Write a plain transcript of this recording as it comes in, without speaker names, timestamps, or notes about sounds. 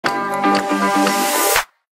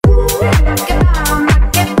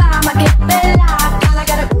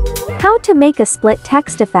How to make a split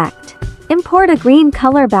text effect. Import a green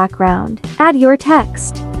color background. Add your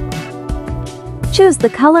text. Choose the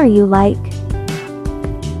color you like.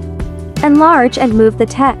 Enlarge and move the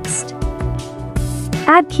text.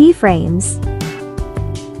 Add keyframes.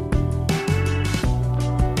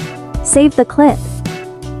 Save the clip.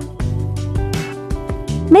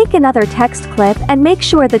 Make another text clip and make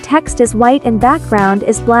sure the text is white and background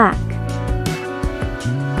is black.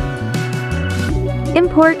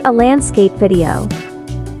 Import a landscape video.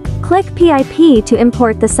 Click PIP to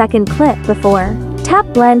import the second clip before. Tap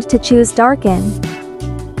Blend to choose Darken.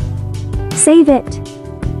 Save it.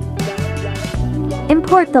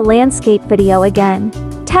 Import the landscape video again.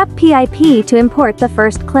 Tap PIP to import the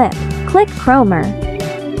first clip. Click Chromer.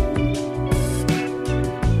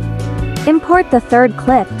 Import the third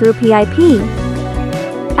clip through PIP.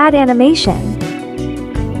 Add animation.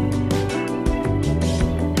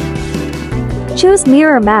 Choose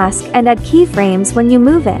Mirror Mask and add keyframes when you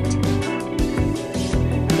move it.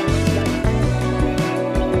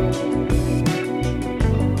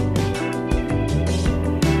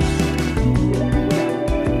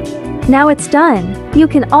 Now it's done. You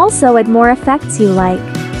can also add more effects you like.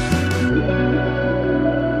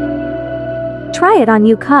 Try it on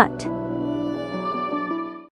YouCut.